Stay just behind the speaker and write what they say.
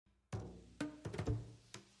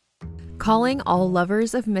Calling all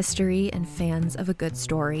lovers of mystery and fans of a good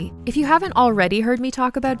story. If you haven't already heard me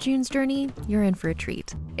talk about June's Journey, you're in for a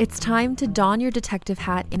treat. It's time to don your detective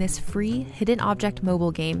hat in this free hidden object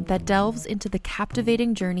mobile game that delves into the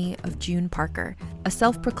captivating journey of June Parker, a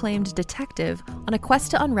self-proclaimed detective on a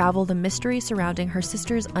quest to unravel the mystery surrounding her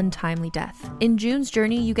sister's untimely death. In June's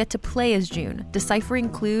Journey, you get to play as June, deciphering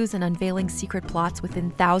clues and unveiling secret plots within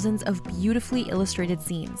thousands of beautifully illustrated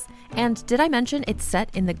scenes. And did I mention it's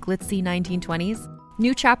set in the glitzy 1920s?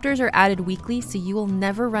 New chapters are added weekly, so you will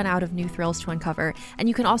never run out of new thrills to uncover, and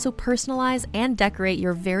you can also personalize and decorate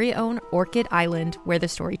your very own Orchid Island where the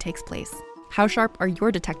story takes place. How sharp are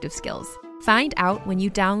your detective skills? Find out when you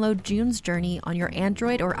download June's Journey on your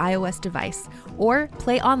Android or iOS device, or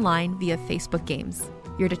play online via Facebook Games.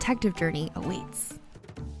 Your detective journey awaits.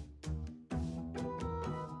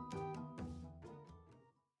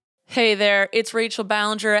 Hey there, it's Rachel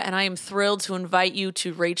Ballinger, and I am thrilled to invite you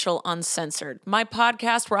to Rachel Uncensored, my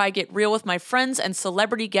podcast where I get real with my friends and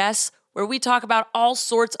celebrity guests, where we talk about all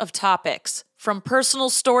sorts of topics. From personal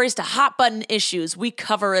stories to hot-button issues, we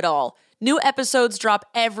cover it all. New episodes drop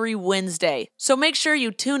every Wednesday, so make sure you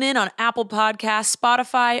tune in on Apple Podcasts,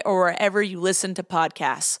 Spotify, or wherever you listen to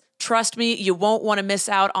podcasts. Trust me, you won't want to miss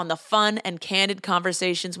out on the fun and candid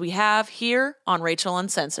conversations we have here on Rachel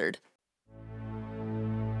Uncensored.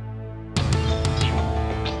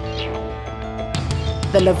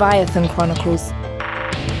 The Leviathan Chronicles.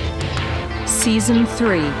 Season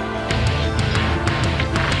 3.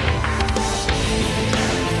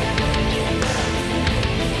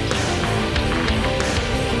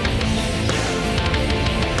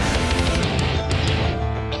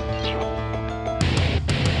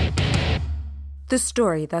 The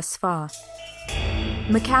story thus far.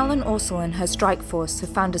 McAllen, Orsel, and her strike force have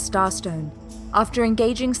found a starstone. After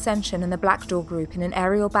engaging Senshin and the Black Door Group in an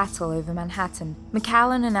aerial battle over Manhattan,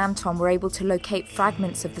 McAllen and Anton were able to locate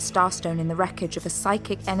fragments of the Starstone in the wreckage of a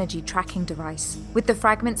psychic energy tracking device. With the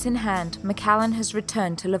fragments in hand, McAllen has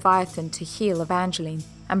returned to Leviathan to heal Evangeline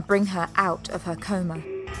and bring her out of her coma.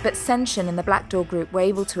 But Senshin and the Black Door Group were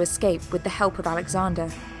able to escape with the help of Alexander.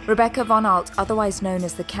 Rebecca Von Alt, otherwise known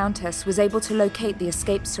as the Countess, was able to locate the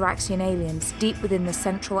escaped Siraxian aliens deep within the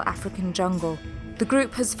Central African jungle. The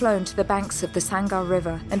group has flown to the banks of the Sangar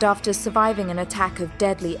River, and after surviving an attack of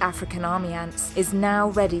deadly African army ants, is now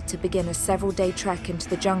ready to begin a several-day trek into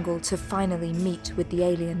the jungle to finally meet with the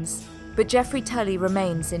aliens. But Jeffrey Tully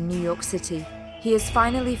remains in New York City. He has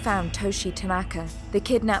finally found Toshi Tanaka, the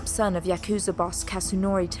kidnapped son of Yakuza boss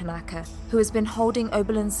Kasunori Tanaka, who has been holding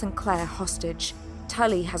Oberlin St. Clair hostage.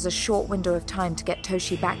 Tully has a short window of time to get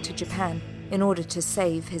Toshi back to Japan in order to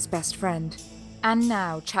save his best friend. And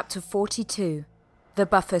now, Chapter 42. The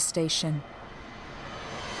Buffer Station.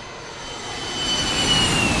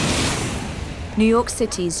 New York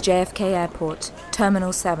City's JFK Airport,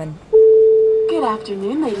 Terminal 7. Good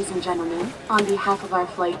afternoon, ladies and gentlemen. On behalf of our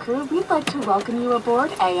flight crew, we'd like to welcome you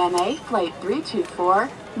aboard ANA Flight 324,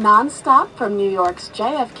 non-stop from New York's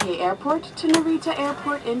JFK Airport to Narita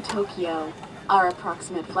Airport in Tokyo. Our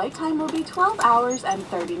approximate flight time will be 12 hours and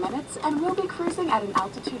 30 minutes, and we'll be cruising at an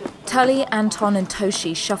altitude of... Tully, Anton, and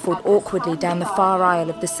Toshi shuffled awkwardly down the far aisle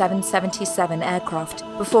of the 777 aircraft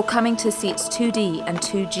before coming to seats 2D and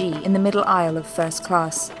 2G in the middle aisle of first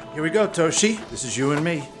class. Here we go, Toshi. This is you and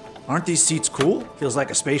me. Aren't these seats cool? Feels like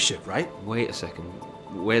a spaceship, right? Wait a second.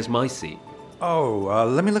 Where's my seat? Oh,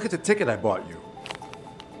 let me look at the ticket I bought you.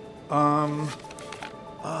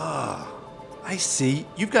 I see.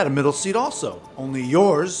 You've got a middle seat also. Only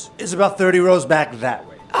yours is about 30 rows back that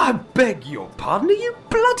way. I beg your pardon, are you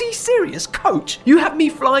bloody serious, coach? You have me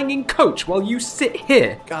flying in coach while you sit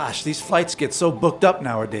here? Gosh, these flights get so booked up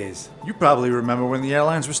nowadays. You probably remember when the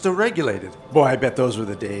airlines were still regulated. Boy, I bet those were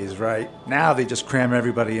the days, right? Now they just cram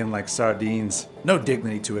everybody in like sardines. No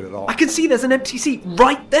dignity to it at all. I can see there's an empty seat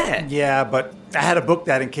right there. Yeah, but I had to book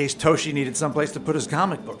that in case Toshi needed someplace to put his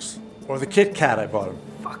comic books. Or the Kit Kat I bought him.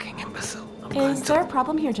 Fucking imbecile. Is there a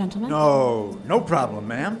problem here, gentlemen? No problem,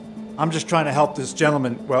 ma'am. I'm just trying to help this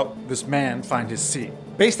gentleman, this man, find his seat.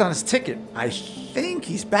 Based on his ticket, I think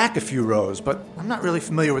he's back a few rows, but I'm not really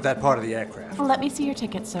familiar with that part of the aircraft. Let me see your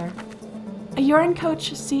ticket, sir. You're in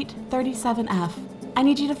coach seat 37F. I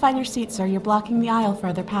need you to find your seat, sir. You're blocking the aisle for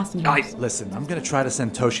other passengers. Guys, listen, I'm going to try to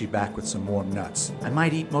send Toshi back with some more nuts. I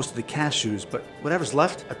might eat most of the cashews, but whatever's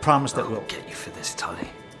left, I promise that we'll... get you for this, Tully.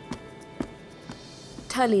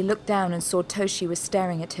 Tully looked down and saw Toshi was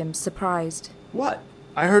staring at him, surprised. What?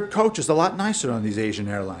 I heard coach is a lot nicer on these Asian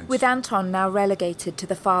airlines. With Anton now relegated to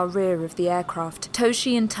the far rear of the aircraft,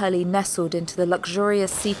 Toshi and Tully nestled into the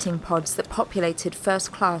luxurious seating pods that populated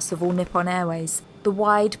first class of all Nippon Airways. The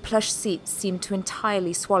wide, plush seats seemed to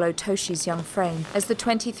entirely swallow Toshi's young frame, as the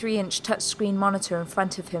 23-inch touchscreen monitor in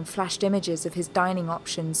front of him flashed images of his dining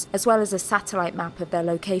options, as well as a satellite map of their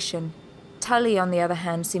location. Tully, on the other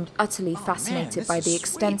hand, seemed utterly fascinated by the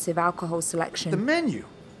extensive alcohol selection. The menu.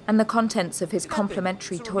 And the contents of his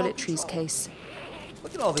complimentary toiletries case.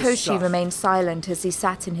 Look at all this Toshi stuff. remained silent as he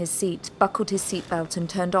sat in his seat, buckled his seatbelt and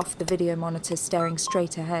turned off the video monitor, staring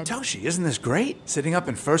straight ahead. Toshi, isn't this great? Sitting up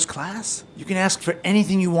in first class? You can ask for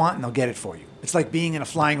anything you want and they'll get it for you. It's like being in a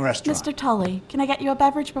flying restaurant. Mr. Tully, can I get you a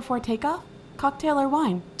beverage before takeoff? Cocktail or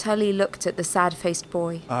wine? Tully looked at the sad-faced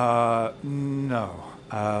boy. No.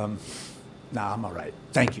 Nah, I'm all right.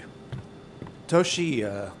 Thank you. Toshi,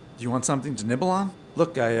 do you want something to nibble on?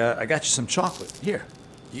 Look, I got you some chocolate. Here.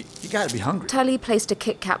 You gotta be hungry. Tully placed a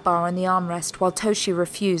Kit Kat bar on the armrest while Toshi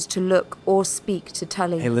refused to look or speak to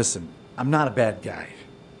Tully. Hey, listen, I'm not a bad guy.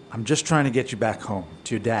 I'm just trying to get you back home,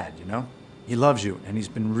 to your dad, you know? He loves you, and he's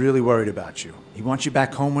been really worried about you. He wants you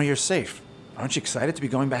back home where you're safe. Aren't you excited to be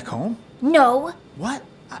going back home? No. What?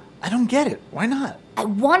 I don't get it. Why not? I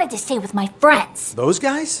wanted to stay with my friends. Those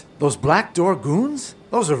guys? Those Black Door goons?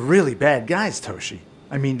 Those are really bad guys, Toshi.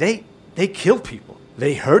 I mean, they kill people.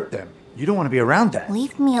 They hurt them. You don't want to be around that.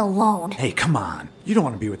 Leave me alone. Hey, come on. You don't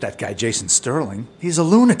want to be with that guy, Jason Sterling. He's a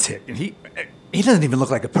lunatic, and he doesn't even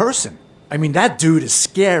look like a person. I mean, that dude is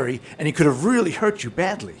scary, and he could have really hurt you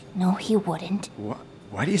badly. No, he wouldn't.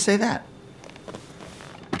 Why do you say that?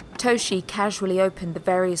 Toshi casually opened the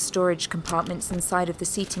various storage compartments inside of the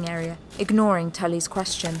seating area, ignoring Tully's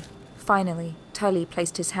question. Finally, Tully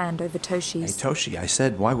placed his hand over Toshi's. Hey, Toshi, I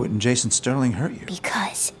said, why wouldn't Jason Sterling hurt you?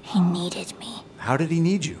 Because he needed me. How did he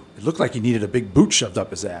need you? It looked like he needed a big boot shoved up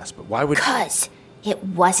his ass, but why would... Because it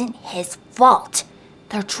wasn't his fault.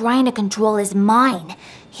 They're trying to control his mind.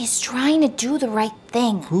 He's trying to do the right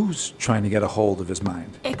thing. Who's trying to get a hold of his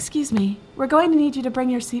mind? Excuse me. We're going to need you to bring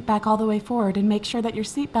your seat back all the way forward and make sure that your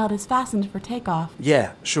seatbelt is fastened for takeoff.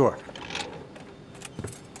 Yeah, sure.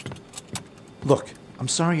 Look, I'm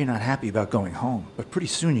sorry you're not happy about going home, but pretty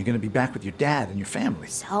soon you're going to be back with your dad and your family.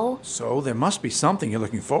 So there must be something you're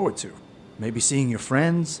looking forward to. Maybe seeing your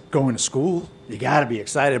friends, going to school. You gotta be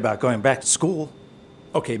excited about going back to school.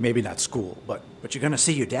 Okay, maybe not school, but you're gonna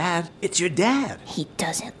see your dad. It's your dad. He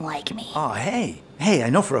doesn't like me. Oh, hey, I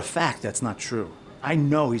know for a fact that's not true. I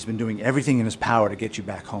know he's been doing everything in his power to get you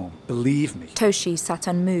back home. Believe me. Toshi sat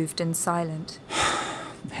unmoved and silent.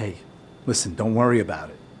 Hey, listen, don't worry about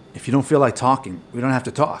it. If you don't feel like talking, we don't have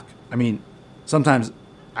to talk. I mean, sometimes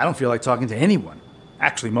I don't feel like talking to anyone.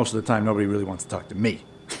 Actually, most of the time, nobody really wants to talk to me.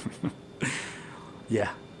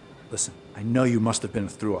 Yeah, listen, I know you must have been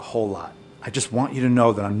through a whole lot. I just want you to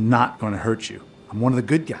know that I'm not going to hurt you. I'm one of the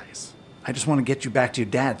good guys. I just want to get you back to your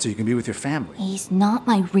dad so you can be with your family. He's not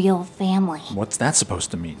my real family. What's that supposed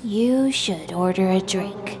to mean? You should order a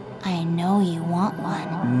drink. I know you want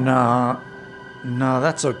one. No,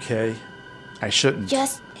 that's okay. I shouldn't.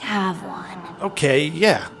 Just have one. Okay,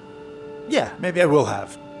 yeah. Yeah, maybe I will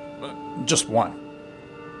have. Just one.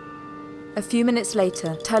 A few minutes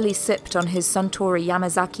later, Tully sipped on his Suntory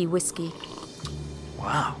Yamazaki whiskey.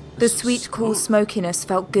 Wow. The sweet, cool smokiness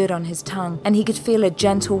felt good on his tongue, and he could feel a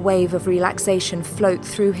gentle wave of relaxation float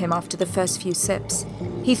through him after the first few sips.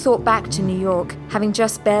 He thought back to New York, having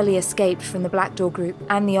just barely escaped from the Black Door Group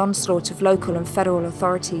and the onslaught of local and federal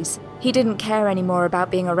authorities. He didn't care anymore about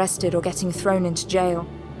being arrested or getting thrown into jail.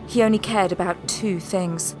 He only cared about two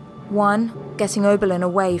things. One, getting Oberlin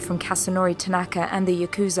away from Kasunori Tanaka and the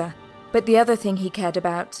Yakuza. But the other thing he cared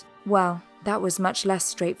about, well, that was much less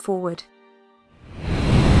straightforward.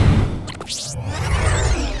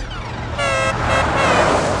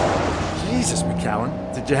 Jesus,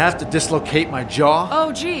 McCallan, did you have to dislocate my jaw?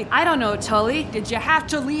 Oh, gee, I don't know, Tully. Did you have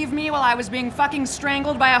to leave me while I was being fucking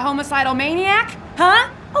strangled by a homicidal maniac? Huh?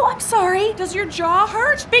 Oh, I'm sorry. Does your jaw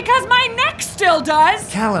hurt? Because my neck still does!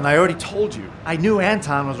 Callan, I already told you. I knew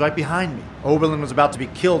Anton was right behind me. Oberlin was about to be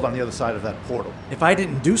killed on the other side of that portal. If I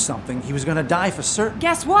didn't do something, he was gonna die for certain.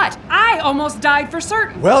 Guess what? I almost died for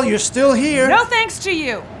certain. Well, you're still here. No thanks to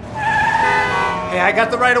you. Hey, I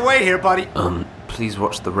got the right of way here, buddy. Please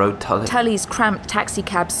watch the road, Tully. Tully's cramped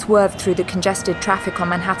taxicab swerved through the congested traffic on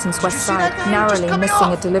Manhattan's west side, narrowly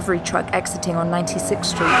missing a delivery truck exiting on 96th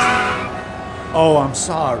Street. Oh, I'm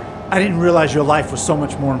sorry. I didn't realize your life was so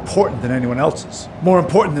much more important than anyone else's. More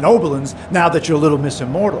important than Oberlin's, now that you're Little Miss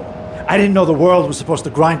Immortal. I didn't know the world was supposed to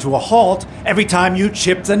grind to a halt every time you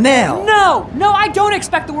chipped a nail. No, I don't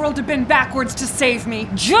expect the world to bend backwards to save me.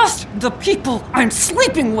 Just the people I'm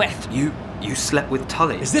sleeping with. You You slept with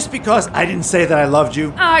Tully. Is this because I didn't say that I loved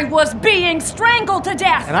you? I was being strangled to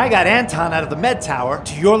death! And I got Anton out of the med tower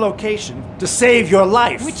to your location to save your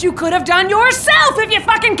life. Which you could have done yourself if you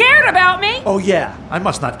fucking cared about me! Oh yeah, I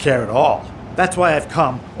must not care at all. That's why I've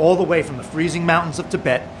come all the way from the freezing mountains of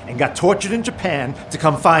Tibet and got tortured in Japan to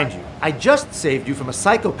come find you. I just saved you from a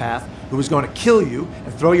psychopath who was going to kill you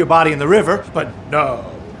and throw your body in the river, but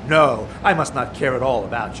no, I must not care at all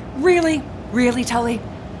about you. Really? Really, Tully?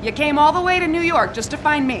 You came all the way to New York just to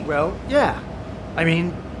find me? Well, yeah. I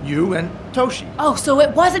mean, you and Toshi. Oh, so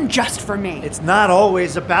it wasn't just for me. It's not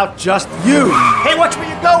always about just you. Hey, watch where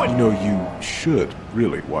you're going! You know, you should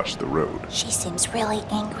really watch the road. She seems really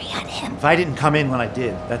angry at him. If I didn't come in when I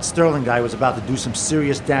did, that Sterling guy was about to do some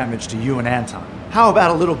serious damage to you and Anton. How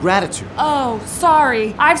about a little gratitude? Oh,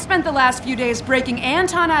 sorry. I've spent the last few days breaking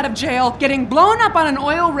Anton out of jail, getting blown up on an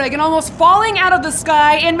oil rig, and almost falling out of the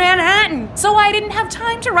sky in Manhattan. So I didn't have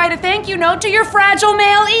time to write a thank you note to your fragile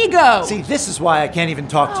male ego. See, this is why I can't even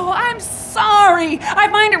talk to you. Oh, I'm sorry. I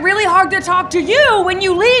find it really hard to talk to you when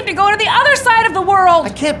you leave to go to the other side of the world. I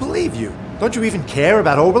can't believe you. Don't you even care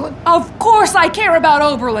about Oberlin? Of course I care about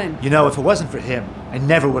Oberlin. You know, if it wasn't for him, I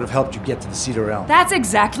never would have helped you get to the Cedar Elm. That's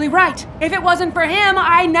exactly right. If it wasn't for him,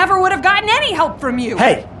 I never would have gotten any help from you.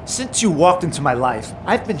 Hey, since you walked into my life,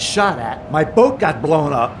 I've been shot at, my boat got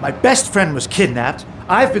blown up, my best friend was kidnapped,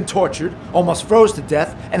 I've been tortured, almost froze to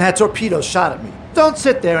death, and had torpedoes shot at me. Don't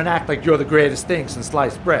sit there and act like you're the greatest thing since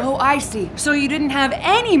sliced bread. Oh, I see. So you didn't have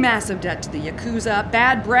any massive debt to the Yakuza,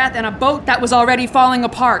 bad breath, and a boat that was already falling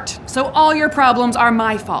apart. So all your problems are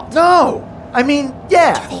my fault. No! I mean,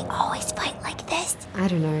 yeah. Do they always fight like this? I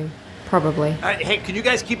don't know. Probably. Hey, can you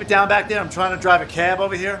guys keep it down back there? I'm trying to drive a cab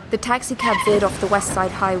over here. The taxicab veered off the West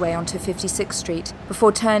Side Highway onto 56th Street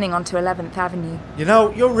before turning onto 11th Avenue. You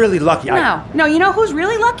know, you're really lucky. No, you know who's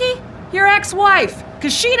really lucky? Your ex-wife.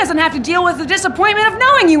 Because she doesn't have to deal with the disappointment of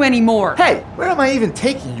knowing you anymore. Hey, where am I even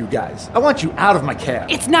taking you guys? I want you out of my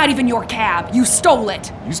cab. It's not even your cab. You stole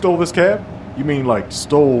it. You stole this cab? You mean like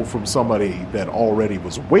stole from somebody that already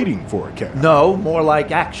was waiting for a cab? No, more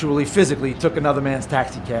like actually physically took another man's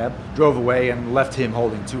taxi cab, drove away, and left him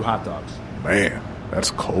holding 2 hot dogs. Man,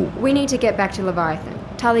 that's cold. We need to get back to Leviathan.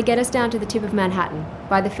 Tully, get us down to the tip of Manhattan,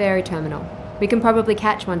 by the ferry terminal. We can probably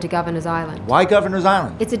catch one to Governor's Island. Why Governor's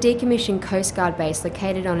Island? It's a decommissioned Coast Guard base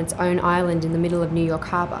located on its own island in the middle of New York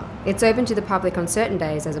Harbor. It's open to the public on certain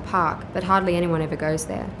days as a park, but hardly anyone ever goes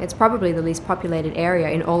there. It's probably the least populated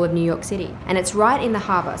area in all of New York City. And it's right in the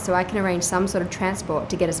harbor, so I can arrange some sort of transport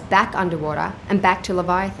to get us back underwater and back to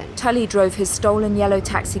Leviathan. Tully drove his stolen yellow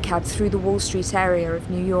taxicab through the Wall Street area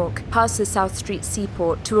of New York, past the South Street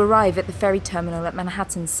seaport, to arrive at the ferry terminal at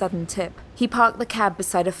Manhattan's southern tip. He parked the cab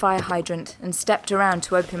beside a fire hydrant and stepped around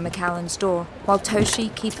to open McAllen's door, while Toshi,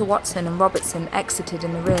 Keitha Watson, and Robertson exited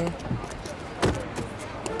in the rear.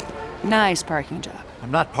 Nice parking job. I'm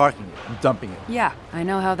not parking it. I'm dumping it. Yeah, I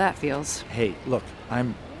know how that feels. Hey, look,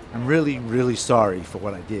 I'm really, really sorry for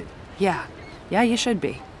what I did. Yeah, you should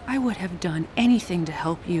be. I would have done anything to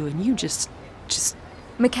help you, and you just...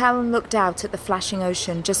 McAllen looked out at the flashing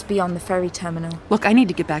ocean just beyond the ferry terminal. Look, I need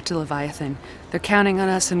to get back to Leviathan. They're counting on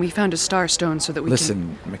us, and we found a star stone so that we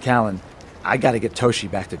Listen, McAllen, I gotta get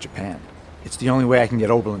Toshi back to Japan. It's the only way I can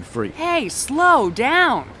get Oberlin free. Hey, slow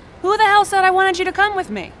down. Who the hell said I wanted you to come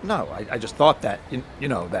with me? No, I just thought that, you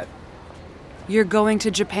know, that... You're going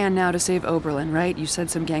to Japan now to save Oberlin, right? You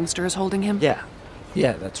said some gangster is holding him? Yeah,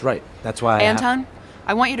 that's right. That's why Anton,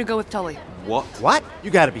 I want you to go with Tully. What? You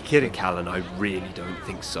gotta be kidding. Callan, I really don't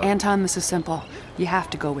think so. Anton, this is simple. You have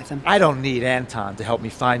to go with him. I don't need Anton to help me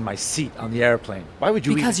find my seat on the airplane. Why would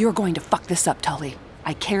you Because you're going to fuck this up, Tully.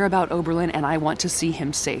 I care about Oberlin, and I want to see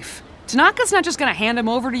him safe. Tanaka's not just gonna hand him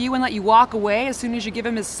over to you and let you walk away as soon as you give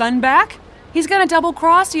him his son back. He's gonna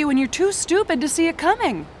double-cross you, and you're too stupid to see it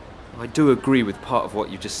coming. I do agree with part of what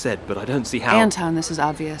you just said, but I don't see how... Anton, this is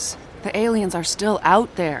obvious. The aliens are still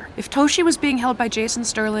out there. If Toshi was being held by Jason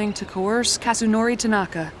Sterling to coerce Kazunori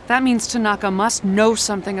Tanaka, that means Tanaka must know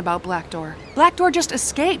something about Black Door. Black Door just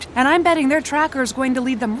escaped, and I'm betting their tracker is going to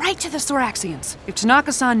lead them right to the Soraxians. If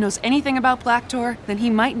Tanaka-san knows anything about Black Door, then he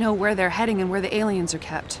might know where they're heading and where the aliens are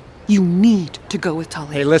kept. You need to go with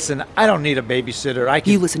Tully. Hey, listen, I don't need a babysitter.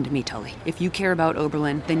 You listen to me, Tully. If you care about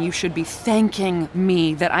Oberlin, then you should be thanking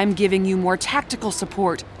me that I'm giving you more tactical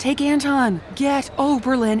support. Take Anton, get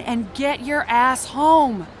Oberlin, and get your ass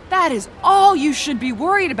home. That is all you should be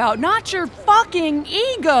worried about, not your fucking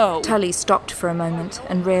ego. Tully stopped for a moment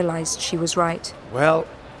and realized she was right. Well,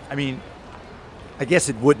 I mean, I guess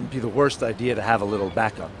it wouldn't be the worst idea to have a little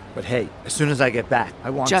backup. But hey, as soon as I get back, I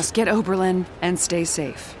want Just get Oberlin and stay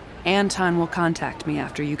safe. Anton will contact me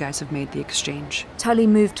after you guys have made the exchange. Tully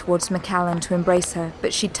moved towards McAllen to embrace her,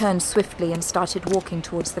 but she turned swiftly and started walking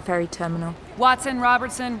towards the ferry terminal. Watson,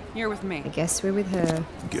 Robertson, you're with me. I guess we're with her.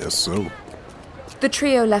 Guess so. The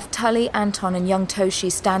trio left Tully, Anton, and young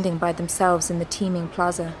Toshi standing by themselves in the teeming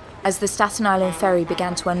plaza as the Staten Island ferry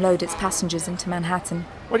began to unload its passengers into Manhattan.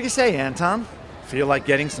 What do you say, Anton? Feel like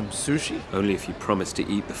getting some sushi? Only if you promise to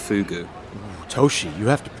eat the fugu. Toshi, you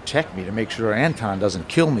have to protect me to make sure Anton doesn't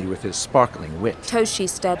kill me with his sparkling wit. Toshi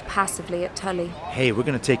stared passively at Tully. Hey, we're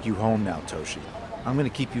gonna take you home now, Toshi. I'm gonna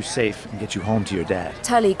keep you safe and get you home to your dad.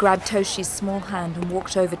 Tully grabbed Toshi's small hand and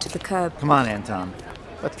walked over to the curb. Come on, Anton.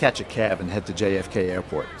 Let's catch a cab and head to JFK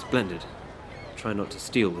Airport. Splendid. Try not to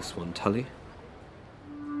steal this one, Tully.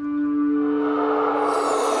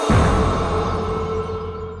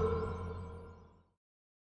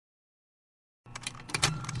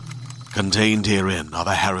 Contained herein are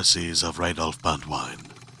the heresies of Radolf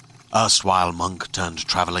Burntwine, erstwhile monk turned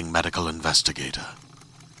traveling medical investigator.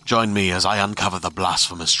 Join me as I uncover the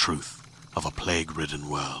blasphemous truth of a plague-ridden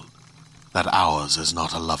world, that ours is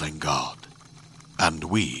not a loving God, and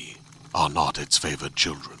we are not its favored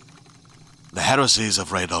children. The heresies of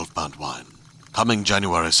Radolf Burntwine, coming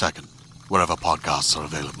January 2nd, wherever podcasts are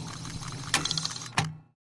available.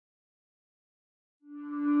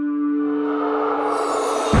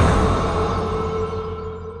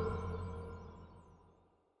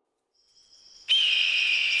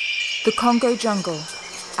 The Congo jungle,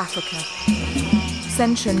 Africa.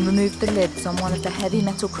 Senshin removed the lids on one of the heavy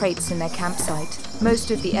metal crates in their campsite. Most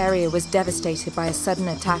of the area was devastated by a sudden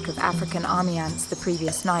attack of African army ants the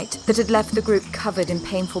previous night that had left the group covered in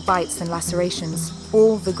painful bites and lacerations.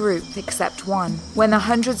 All the group except one. When the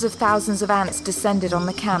hundreds of thousands of ants descended on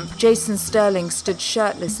the camp, Jason Sterling stood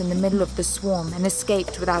shirtless in the middle of the swarm and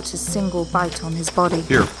escaped without a single bite on his body.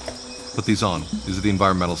 Here. Put these on. These are the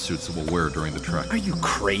environmental suits that we'll wear during the trek. Are you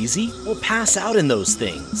crazy? We'll pass out in those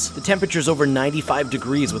things. The temperature's over 95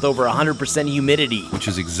 degrees with over 100% humidity. Which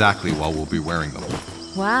is exactly why we'll be wearing them.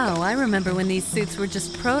 Wow, I remember when these suits were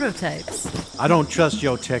just prototypes. I don't trust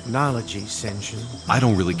your technology, Senshin. I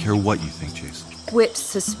don't really care what you think, Jason. Whit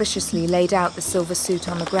suspiciously laid out the silver suit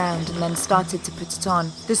on the ground and then started to put it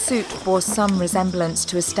on. The suit bore some resemblance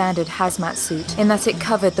to a standard hazmat suit in that it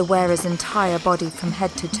covered the wearer's entire body from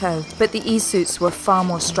head to toe, but the E-suits were far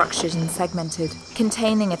more structured and segmented.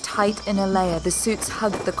 Containing a tight inner layer, the suits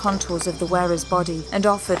hugged the contours of the wearer's body and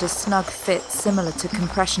offered a snug fit similar to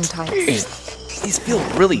compression tights. These feel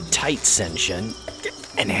really tight, Senshin.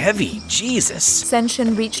 And heavy, Jesus.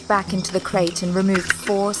 Senshin reached back into the crate and removed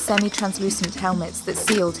 4 semi-translucent helmets that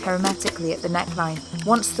sealed hermetically at the neckline.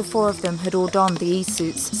 Once the 4 of them had all donned the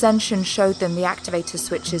E-suits, Senshin showed them the activator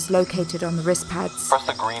switches located on the wrist pads. Press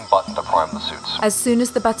the green button to prime the suits. As soon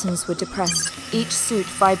as the buttons were depressed, each suit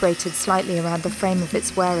vibrated slightly around the frame of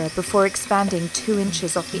its wearer before expanding 2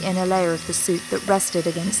 inches off the inner layer of the suit that rested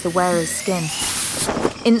against the wearer's skin.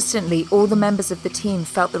 Instantly, all the members of the team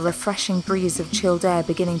felt the refreshing breeze of chilled air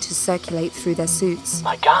beginning to circulate through their suits.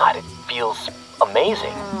 My God, it feels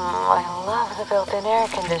amazing. I love the built-in air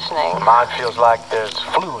conditioning. Mine feels like there's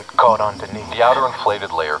fluid caught underneath. The outer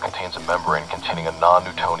inflated layer contains a membrane containing a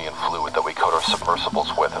non-Newtonian fluid that we coat our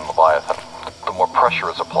submersibles with in Leviathan. The more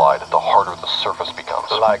pressure is applied, the harder the surface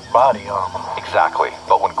becomes. Like body armor. Exactly,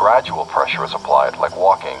 but when gradual pressure is applied, like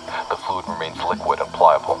walking, the fluid remains liquid and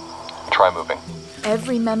pliable. Try moving.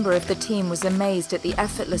 Every member of the team was amazed at the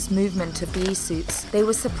effortless movement of the E-suits. They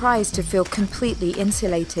were surprised to feel completely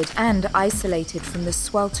insulated and isolated from the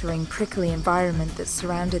sweltering, prickly environment that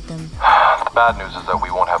surrounded them. The bad news is that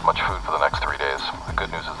we won't have much food for the next 3 days. The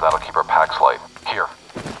good news is that'll keep our packs light. Here,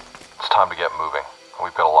 it's time to get moving.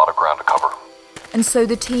 We've got a lot of ground to cover. And so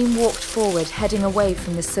the team walked forward, heading away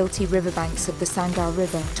from the silty riverbanks of the Sangar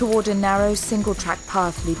River toward a narrow single-track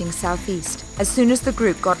path leading southeast. As soon as the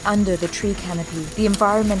group got under the tree canopy, the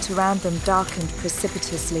environment around them darkened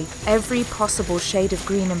precipitously. Every possible shade of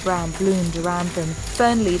green and brown bloomed around them.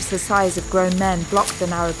 Fern leaves the size of grown men blocked the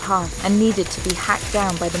narrow path and needed to be hacked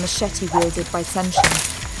down by the machete wielded by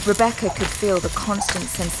Senshin. Rebecca could feel the constant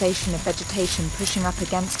sensation of vegetation pushing up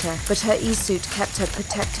against her, but her E-suit kept her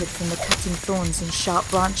protected from the cutting thorns and sharp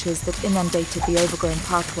branches that inundated the overgrown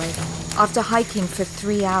pathway. After hiking for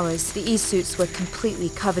 3 hours, the E-suits were completely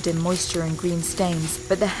covered in moisture and green stains,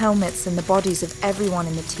 but the helmets and the bodies of everyone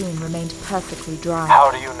in the team remained perfectly dry. How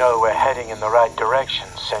do you know we're heading in the right direction,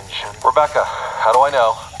 Senshin? Rebecca, how do I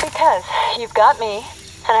know? Because you've got me,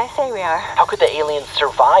 And I say we are. How could the aliens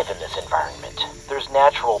survive in this environment? There's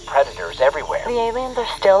natural predators everywhere. The aliens are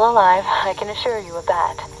still alive, I can assure you of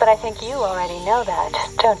that. But I think you already know that,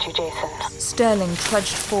 don't you, Jason? Sterling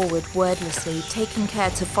trudged forward wordlessly, taking care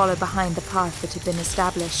to follow behind the path that had been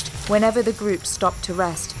established. Whenever the group stopped to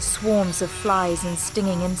rest, swarms of flies and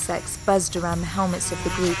stinging insects buzzed around the helmets of the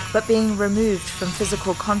group, but being removed from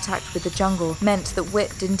physical contact with the jungle meant that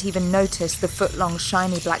Whit didn't even notice the foot-long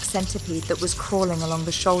shiny black centipede that was crawling along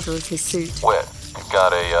the shoulder of his suit. Whit, you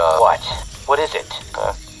got a, What? What is it?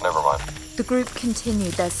 Never mind. The group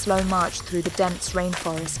continued their slow march through the dense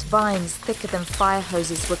rainforest. Vines thicker than fire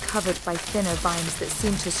hoses were covered by thinner vines that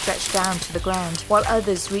seemed to stretch down to the ground, while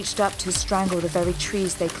others reached up to strangle the very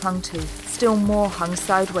trees they clung to. Still more hung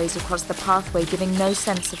sideways across the pathway, giving no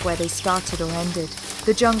sense of where they started or ended.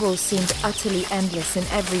 The jungle seemed utterly endless in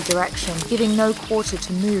every direction, giving no quarter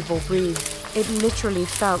to move or breathe. It literally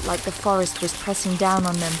felt like the forest was pressing down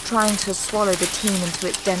on them, trying to swallow the team into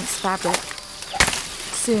its dense fabric.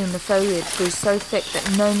 Soon the foliage grew so thick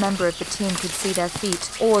that no member of the team could see their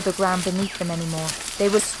feet or the ground beneath them anymore. They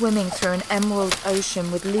were swimming through an emerald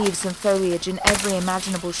ocean with leaves and foliage in every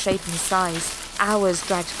imaginable shape and size. Hours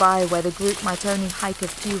dragged by where the group might only hike a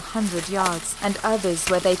few hundred yards, and others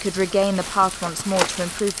where they could regain the path once more to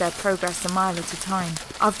improve their progress a mile at a time.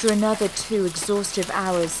 After another 2 exhaustive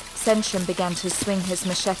hours, Senshin began to swing his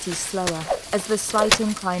machete slower, as the slight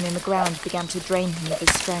incline in the ground began to drain him of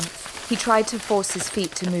his strength. He tried to force his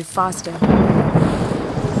feet to move faster,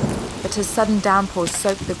 but a sudden downpour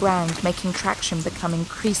soaked the ground, making traction become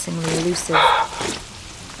increasingly elusive.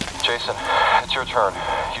 Jason, it's your turn.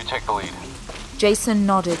 You take the lead. Jason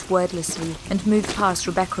nodded wordlessly and moved past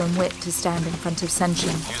Rebecca and Whit to stand in front of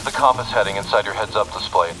Senshin. Use the compass heading inside your heads-up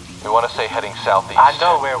display. We want to say heading southeast. I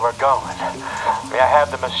know where we're going. May I have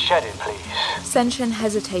the machete, please? Senshin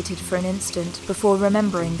hesitated for an instant before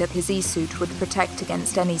remembering that his E-suit would protect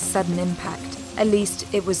against any sudden impact. At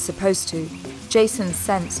least it was supposed to. Jason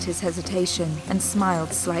sensed his hesitation and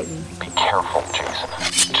smiled slightly. Be careful,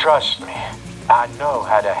 Jason. Trust me, I know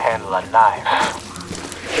how to handle a knife.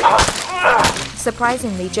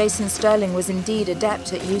 Surprisingly, Jason Sterling was indeed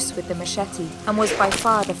adept at use with the machete, and was by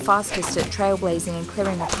far the fastest at trailblazing and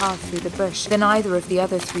clearing a path through the bush than either of the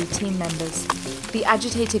other 3 team members. The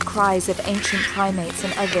agitated cries of ancient primates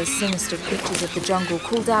and other sinister creatures of the jungle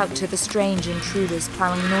called out to the strange intruders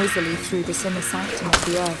plowing noisily through this inner sanctum of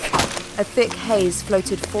the earth. A thick haze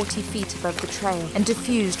floated 40 feet above the trail and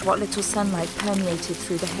diffused what little sunlight permeated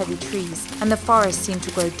through the heavy trees, and the forest seemed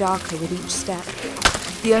to grow darker with each step.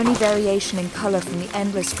 The only variation in colour from the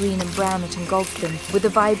endless green and brown that engulfed them were the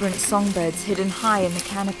vibrant songbirds hidden high in the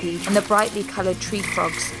canopy and the brightly coloured tree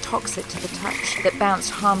frogs, toxic to the touch, that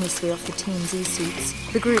bounced harmlessly off the team's E-suits.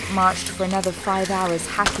 The group marched for another 5 hours,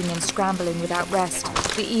 hacking and scrambling without rest.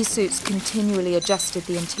 The E-suits continually adjusted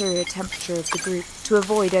the interior temperature of the group to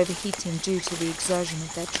avoid overheating due to the exertion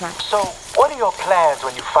of their trek. So, what are your plans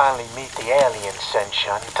when you finally meet the aliens,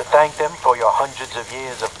 Senshin? To thank them for your hundreds of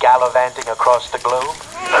years of gallivanting across the globe?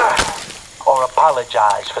 Or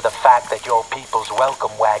apologize for the fact that your people's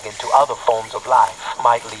welcome wagon to other forms of life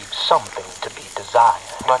might leave something to be desired?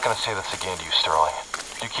 I'm not going to say this again to you, Sterling.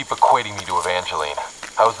 You keep equating me to Evangeline.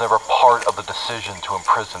 I was never part of the decision to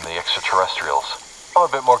imprison the extraterrestrials. I'm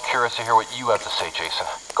a bit more curious to hear what you have to say, Jason.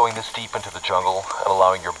 Going this deep into the jungle and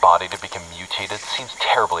allowing your body to become mutated seems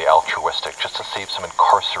terribly altruistic just to save some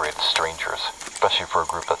incarcerated strangers. Especially for a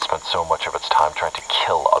group that spent so much of its time trying to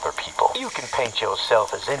kill other people. You can paint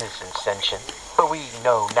yourself as innocent, Senshin, but we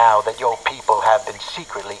know now that your people have been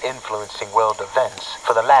secretly influencing world events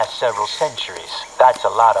for the last several centuries. That's a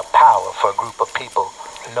lot of power for a group of people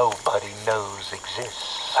nobody knows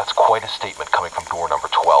exists. That's quite a statement coming from door number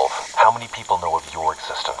 12. How many people know of your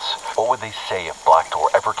existence? What would they say if Black Door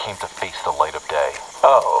ever came to face the light of day?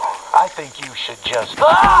 Oh, I think you should just...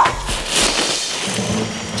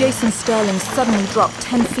 Jason Sterling suddenly dropped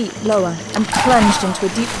 10 feet lower and plunged into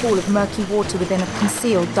a deep pool of murky water within a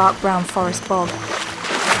concealed dark brown forest bog.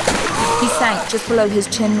 He sank just below his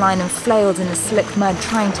chin line and flailed in the slick mud,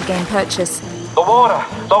 trying to gain purchase. The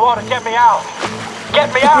water, get me out! Get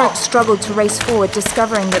me out! The group out! struggled to race forward,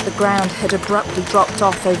 discovering that the ground had abruptly dropped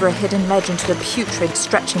off over a hidden ledge into a putrid,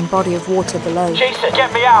 stretching body of water below. Jason,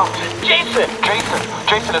 get me out! Jason!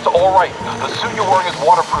 Jason, it's all right. The suit you're wearing is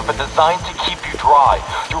waterproof and designed to keep you dry.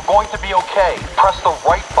 You're going to be okay. Press the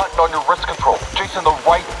right button on your wrist control. Jason, the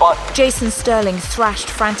right button. Jason Sterling thrashed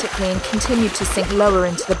frantically and continued to sink lower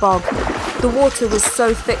into the bog. The water was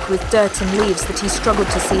so thick with dirt and leaves that he struggled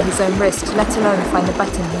to see his own wrist, let alone find the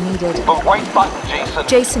button he needed. The right button, Jason!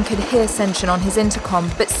 Jason could hear Senshin on his intercom,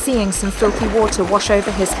 but seeing some filthy water wash over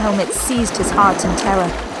his helmet seized his heart in terror.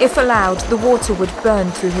 If allowed, the water would burn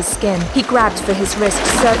through his skin. He grabbed for his wrist,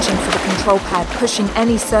 searching for the control pad, pushing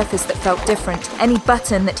any surface that felt different, any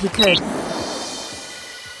button that he could.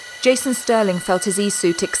 Jason Sterling felt his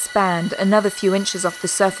e-suit expand another few inches off the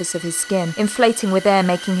surface of his skin, inflating with air,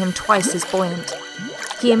 making him twice as buoyant.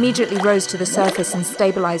 He immediately rose to the surface and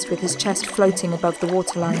stabilized with his chest floating above the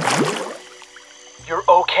waterline. You're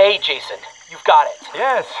okay, Jason. You've got it.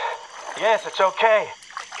 Yes, it's okay.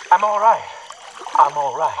 I'm all right.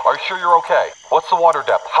 Are you sure you're okay? What's the water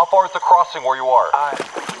depth? How far is the crossing where you are?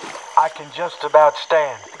 I can just about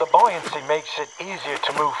stand. The buoyancy makes it easier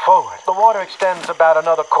to move forward. The water extends about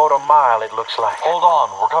another quarter mile, it looks like. Hold on,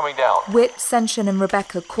 we're coming down. Whit, Senshin, and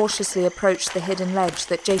Rebecca cautiously approached the hidden ledge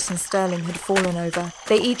that Jason Sterling had fallen over.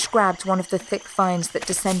 They each grabbed one of the thick vines that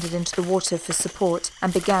descended into the water for support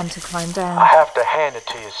and began to climb down. I have to hand it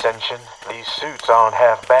to you, Senshin. These suits aren't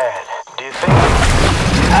half bad. Do you think?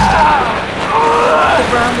 The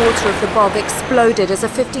brown water of the bog exploded as a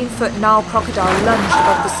 15-foot Nile crocodile lunged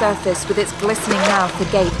above the surface with its glistening mouth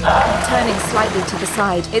agape. Turning slightly to the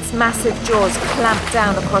side, its massive jaws clamped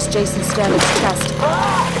down across Jason Sterling's chest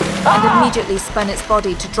and immediately spun its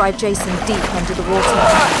body to drive Jason deep under the water.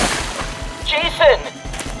 Jason!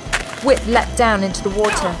 Whit leapt down into the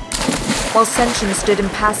water, while Senshin stood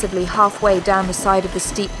impassively halfway down the side of the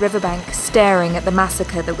steep riverbank, staring at the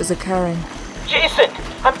massacre that was occurring. Jason!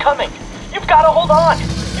 I'm coming! You've got to hold on!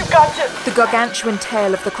 You've got to... The gargantuan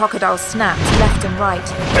tail of the crocodile snapped left and right,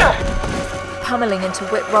 pummeling into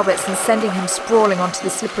Whit Roberts and sending him sprawling onto the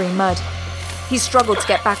slippery mud. He struggled to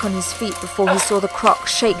get back on his feet before he saw the croc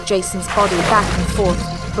shake Jason's body back and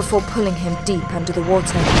forth before pulling him deep under the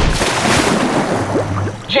water.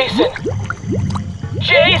 Jason!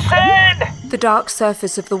 Jason! The dark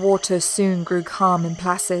surface of the water soon grew calm and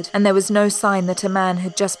placid, and there was no sign that a man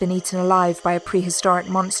had just been eaten alive by a prehistoric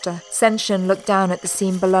monster. Senshin looked down at the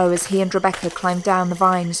scene below as he and Rebecca climbed down the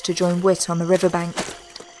vines to join Whit on the riverbank.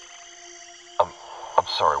 I'm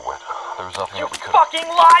sorry, Whit. There was nothing that we could... Fucking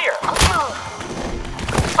liar!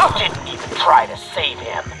 You didn't even try to save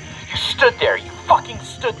him. You stood there, you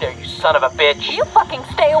son of a bitch. You fucking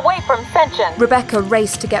stay away from Senshin. Rebecca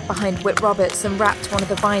raced to get behind Whit Roberts and wrapped one of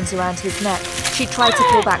the vines around his neck. She tried to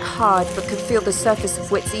pull back hard, but could feel the surface of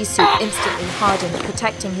Whit's e-suit instantly harden,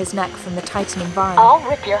 protecting his neck from the tightening vine. I'll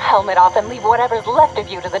rip your helmet off and leave whatever's left of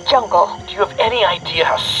you to the jungle. Do you have any idea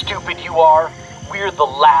how stupid you are? We're the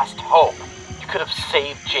last hope. You could have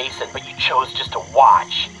saved Jason, but you chose just to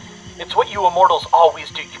watch. It's what you immortals always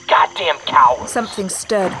do, you goddamn cowards. Something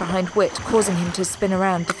stirred behind Whit, causing him to spin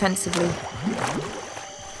around defensively.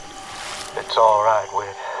 It's all right,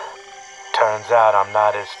 Whit. Turns out I'm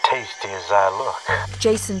not as tasty as I look.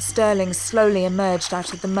 Jason Sterling slowly emerged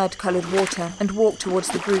out of the mud-coloured water and walked towards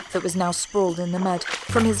the group that was now sprawled in the mud.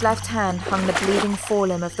 From his left hand hung the bleeding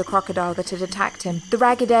forelimb of the crocodile that had attacked him. The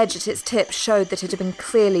ragged edge at its tip showed that it had been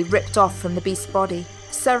clearly ripped off from the beast's body.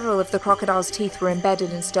 Several of the crocodile's teeth were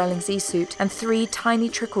embedded in Sterling's e-suit, and 3 tiny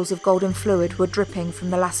trickles of golden fluid were dripping from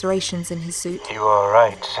the lacerations in his suit. You are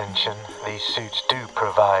right, Senshin. These suits do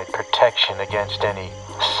provide protection against any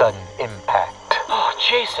sudden impact. Oh,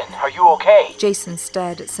 Jason, are you okay? Jason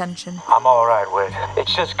stared at Senshin. I'm all right, Whit.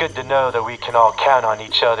 It's just good to know that we can all count on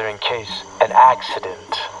each other in case an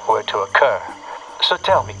accident were to occur. So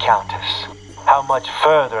tell me, Countess, how much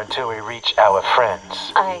further until we reach our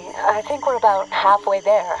friends? I think we're about halfway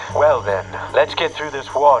there. Well then, let's get through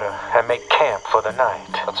this water and make camp for the night.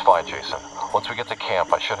 That's fine, Jason. Once we get to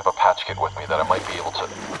camp, I should have a patch kit with me that I might be able to...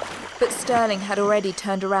 But Sterling had already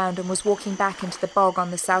turned around and was walking back into the bog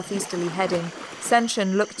on the southeasterly heading.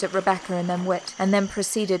 Senshin looked at Rebecca and then Whit, and then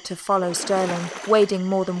proceeded to follow Sterling, wading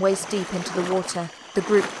more than waist-deep into the water. The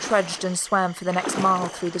group trudged and swam for the next mile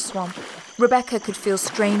through the swamp. Rebecca could feel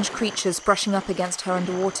strange creatures brushing up against her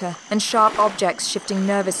underwater, and sharp objects shifting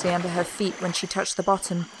nervously under her feet when she touched the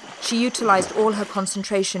bottom. She utilized all her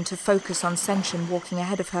concentration to focus on Senshin walking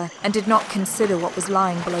ahead of her, and did not consider what was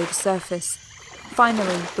lying below the surface.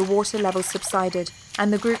 Finally, the water level subsided,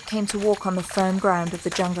 and the group came to walk on the firm ground of the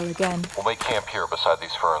jungle again. We'll make camp here beside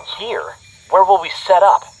these ferns. Here? Where will we set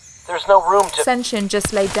up? There's no room to... Senshin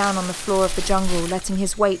just lay down on the floor of the jungle, letting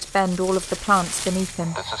his weight bend all of the plants beneath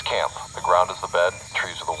him. This is camp. The ground is the bed,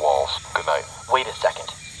 trees are the walls. Good night. Wait a second.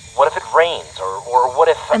 What if it rains? Or what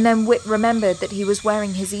if... And then Whit remembered that he was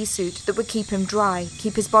wearing his e-suit that would keep him dry,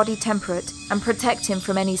 keep his body temperate, and protect him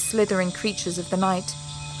from any slithering creatures of the night.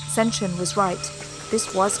 Senshin was right.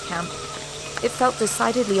 This was camp. It felt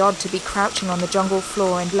decidedly odd to be crouching on the jungle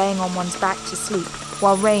floor and laying on one's back to sleep,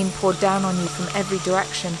 while rain poured down on you from every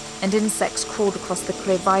direction and insects crawled across the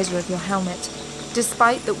clear visor of your helmet.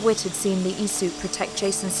 Despite that Whit had seen the E-suit protect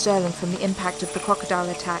Jason Sterling from the impact of the crocodile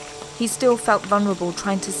attack, he still felt vulnerable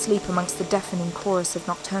trying to sleep amongst the deafening chorus of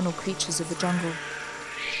nocturnal creatures of the jungle.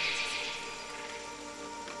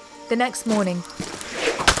 The next morning,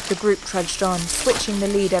 the group trudged on, switching the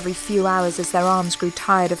lead every few hours as their arms grew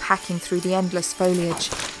tired of hacking through the endless foliage.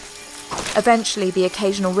 Eventually, the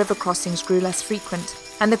occasional river crossings grew less frequent,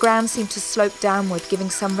 and the ground seemed to slope downward, giving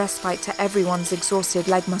some respite to everyone's exhausted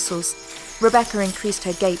leg muscles. Rebecca increased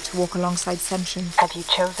her gait to walk alongside Senshin. Have you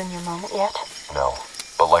chosen your moment yet? No.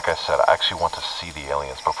 But like I said, I actually want to see the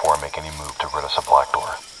aliens before I make any move to rid us of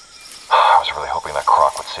Blackdoor. I was really hoping that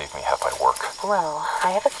Croc would save me half my work. Well,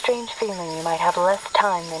 I have a strange feeling you might have less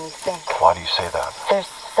time than you think. Why do you say that? There's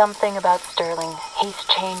something about Sterling. He's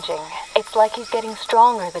changing. It's like he's getting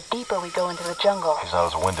stronger the deeper we go into the jungle. He's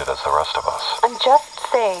not as winded as the rest of us. I'm just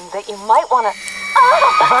saying that you might want to...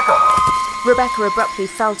 Rebecca! Rebecca abruptly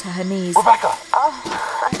fell to her knees. Rebecca! I'm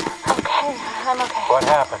okay. What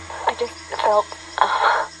happened? I just felt...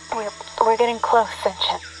 We're getting close,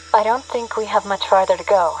 Senshin. I don't think we have much farther to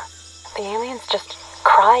go. The aliens just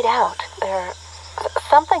cried out. There's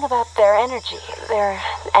something about their energy. They're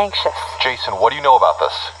anxious. Jason, what do you know about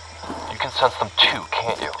this? You can sense them too,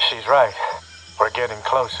 can't you? She's right. We're getting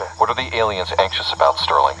closer. What are the aliens anxious about,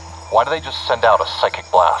 Sterling? Why do they just send out a psychic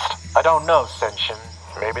blast? I don't know, Senshin.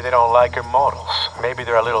 Maybe they don't like immortals. Maybe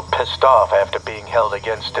they're a little pissed off after being held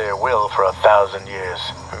against their will for 1,000 years.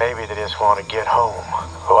 Maybe they just want to get home.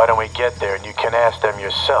 Why don't we get there and you can ask them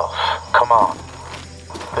yourself? Come on.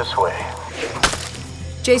 This way.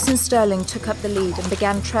 Jason Sterling took up the lead and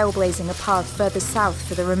began trailblazing a path further south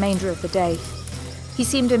for the remainder of the day. He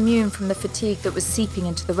seemed immune from the fatigue that was seeping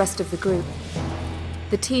into the rest of the group.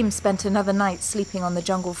 The team spent another night sleeping on the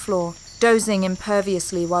jungle floor, dozing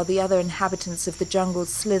imperviously while the other inhabitants of the jungle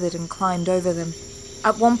slithered and climbed over them.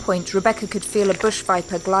 At one point, Rebecca could feel a bush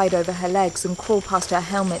viper glide over her legs and crawl past her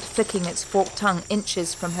helmet, flicking its forked tongue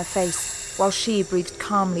inches from her face, while she breathed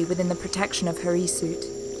calmly within the protection of her E-suit.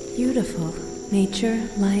 Beautiful. Nature,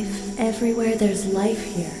 life, everywhere there's life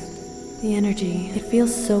here. The energy, it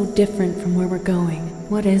feels so different from where we're going.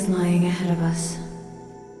 What is lying ahead of us?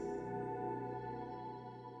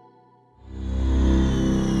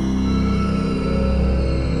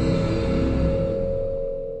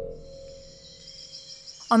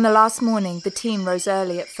 On the last morning, the team rose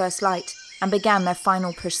early at first light and began their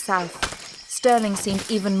final push south. Sterling seemed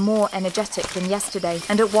even more energetic than yesterday,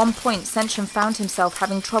 and at one point Senshin found himself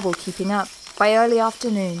having trouble keeping up. By early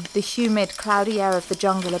afternoon, the humid, cloudy air of the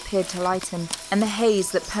jungle appeared to lighten, and the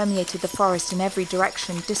haze that permeated the forest in every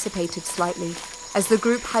direction dissipated slightly. As the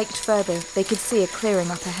group hiked further, they could see a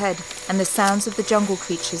clearing up ahead, and the sounds of the jungle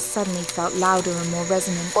creatures suddenly felt louder and more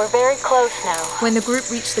resonant. We're very close now. When the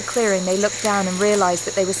group reached the clearing, they looked down and realized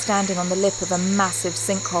that they were standing on the lip of a massive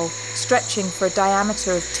sinkhole. Stretching for a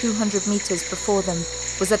diameter of 200 meters before them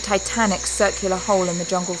was a titanic circular hole in the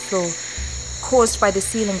jungle floor. Caused by the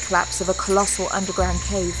ceiling collapse of a colossal underground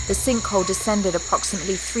cave, the sinkhole descended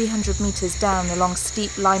approximately 300 meters down along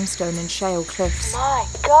steep limestone and shale cliffs. My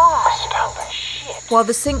God! Shit. While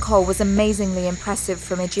the sinkhole was amazingly impressive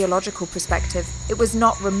from a geological perspective, it was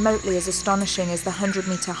not remotely as astonishing as the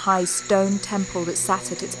 100-meter-high stone temple that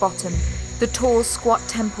sat at its bottom. The tall, squat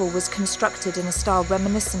temple was constructed in a style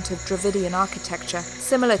reminiscent of Dravidian architecture,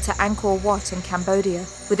 similar to Angkor Wat in Cambodia,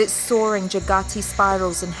 with its soaring Jagati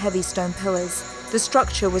spirals and heavy stone pillars. The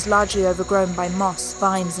structure was largely overgrown by moss,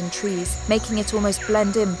 vines, and trees, making it almost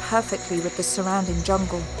blend in perfectly with the surrounding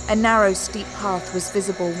jungle. A narrow, steep path was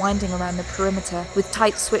visible winding around the perimeter, with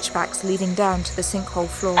tight switchbacks leading down to the sinkhole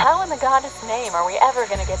floor. How in the goddess' name are we ever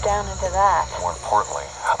going to get down into that? More importantly,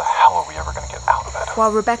 how the hell are we ever going to get out of it?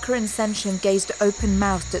 While Rebecca and Senshin gazed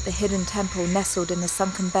open-mouthed at the hidden temple nestled in the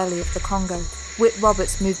sunken belly of the Congo, Whit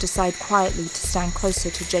Roberts moved aside quietly to stand closer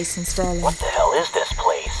to Jason Sterling. What the hell is this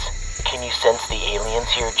place? Can you sense the aliens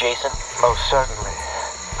here, Jason? Most certainly.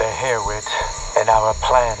 They're here, Whit, and our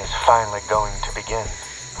plan is finally going to begin.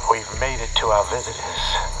 We've made it to our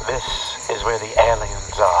visitors. This is where the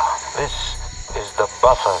aliens are. This is the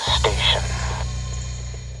buffer station.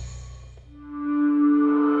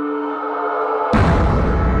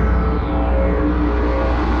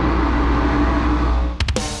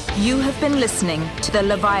 You have been listening to the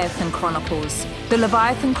Leviathan Chronicles. The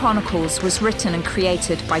Leviathan Chronicles was written and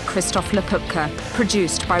created by Christoph Lekupka,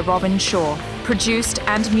 produced by Robin Shaw, produced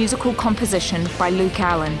and musical composition by Luke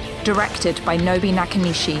Allen, directed by Nobi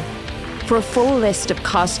Nakanishi. For a full list of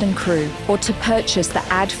cast and crew, or to purchase the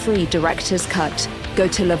ad-free director's cut, go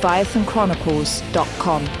to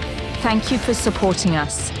leviathanchronicles.com. Thank you for supporting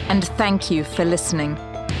us, and thank you for listening.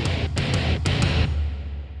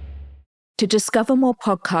 To discover more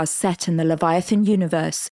podcasts set in the Leviathan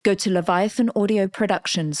universe, go to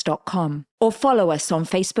leviathanaudioproductions.com or follow us on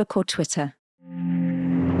Facebook or Twitter.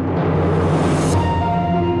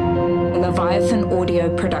 Leviathan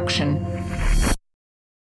Audio Production.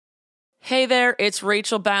 Hey there, it's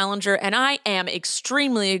Rachel Ballinger, and I am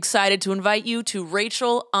extremely excited to invite you to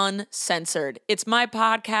Rachel Uncensored. It's my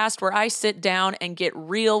podcast where I sit down and get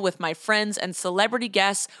real with my friends and celebrity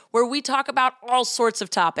guests, where we talk about all sorts of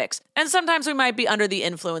topics. And sometimes we might be under the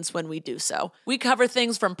influence when we do so. We cover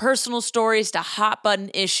things from personal stories to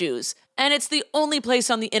hot-button issues. And it's the only place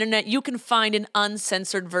on the internet you can find an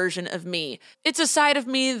uncensored version of me. It's a side of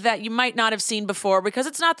me that you might not have seen before because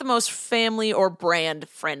it's not the most family or brand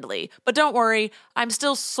friendly. But don't worry, I'm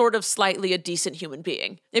still sort of slightly a decent human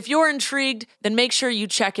being. If you're intrigued, then make sure you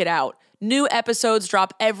check it out. New episodes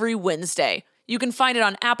drop every Wednesday. You can find it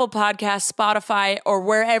on Apple Podcasts, Spotify, or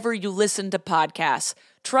wherever you listen to podcasts.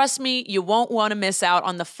 Trust me, you won't want to miss out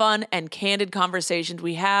on the fun and candid conversations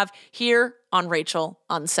we have here on Rachel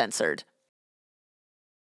Uncensored.